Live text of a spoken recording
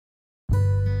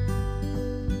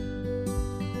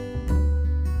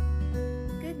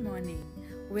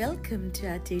Welcome to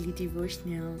our daily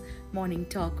devotional morning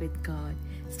talk with God.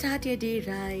 Start your day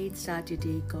right, start your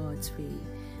day God's way.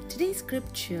 Today's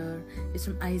scripture is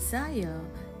from Isaiah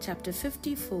chapter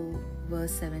 54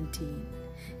 verse 17.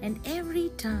 And every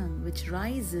tongue which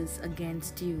rises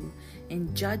against you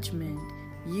in judgment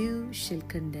you shall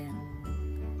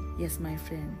condemn. Yes, my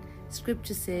friend,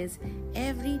 scripture says,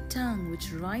 every tongue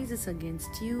which rises against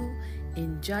you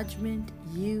in judgment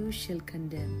you shall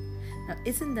condemn. Now,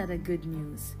 isn't that a good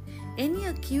news? Any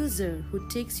accuser who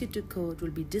takes you to court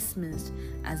will be dismissed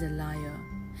as a liar.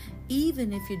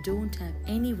 Even if you don't have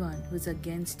anyone who's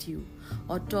against you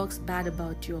or talks bad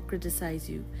about you or criticize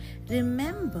you,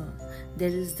 remember there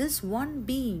is this one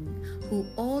being who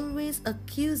always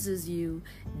accuses you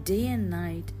day and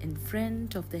night in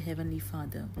front of the Heavenly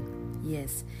Father.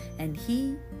 Yes, and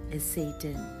he is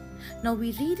Satan. Now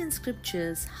we read in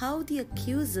scriptures how the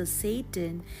accuser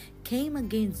Satan came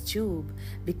against Job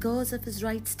because of his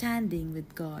right standing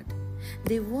with God.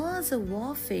 There was a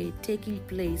warfare taking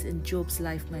place in Job's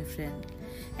life, my friend,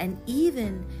 and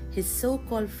even his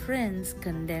so-called friends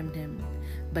condemned him.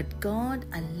 But God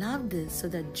allowed this so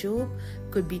that Job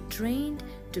could be trained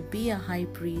to be a high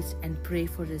priest and pray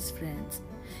for his friends.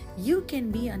 You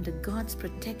can be under God's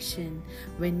protection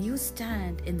when you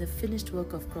stand in the finished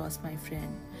work of cross, my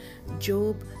friend.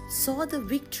 Job saw the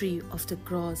victory of the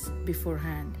cross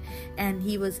beforehand, and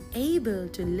he was able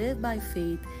to live by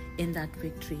faith in that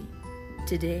victory.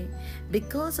 Today,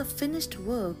 because of finished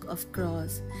work of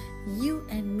cross, you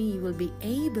and me will be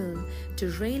able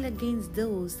to rail against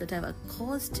those that have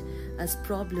caused us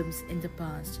problems in the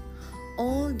past.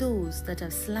 All those that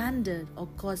have slandered or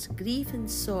caused grief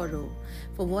and sorrow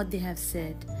for what they have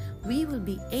said, we will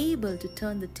be able to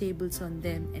turn the tables on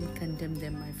them and condemn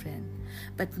them, my friend.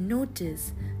 But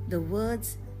notice the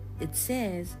words it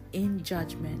says in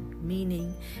judgment,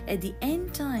 meaning at the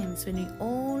end times when we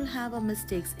all have our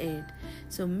mistakes aired.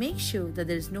 So make sure that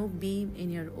there is no beam in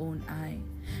your own eye.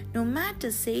 No matter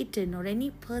Satan or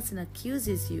any person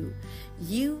accuses you,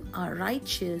 you are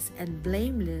righteous and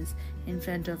blameless in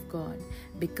front of God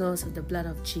because of the blood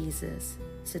of Jesus.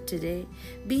 So today,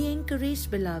 be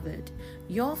encouraged, beloved.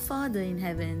 Your Father in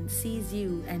heaven sees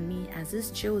you and me as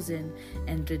his chosen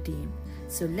and redeemed.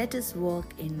 So let us walk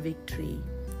in victory.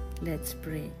 Let's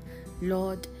pray.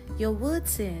 Lord, your word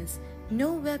says,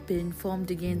 no weapon formed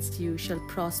against you shall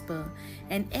prosper,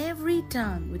 and every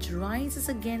tongue which rises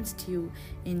against you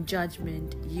in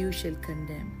judgment you shall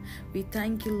condemn. We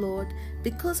thank you, Lord,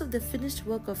 because of the finished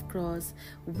work of cross,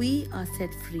 we are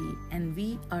set free and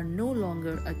we are no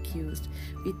longer accused.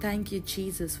 We thank you,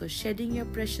 Jesus, for shedding your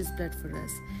precious blood for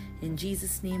us. In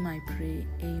Jesus' name I pray,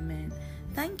 amen.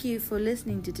 Thank you for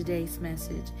listening to today's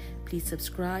message. Please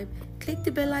subscribe, click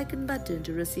the bell icon button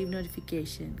to receive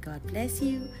notification. God bless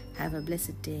you. Have a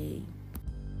blessed day.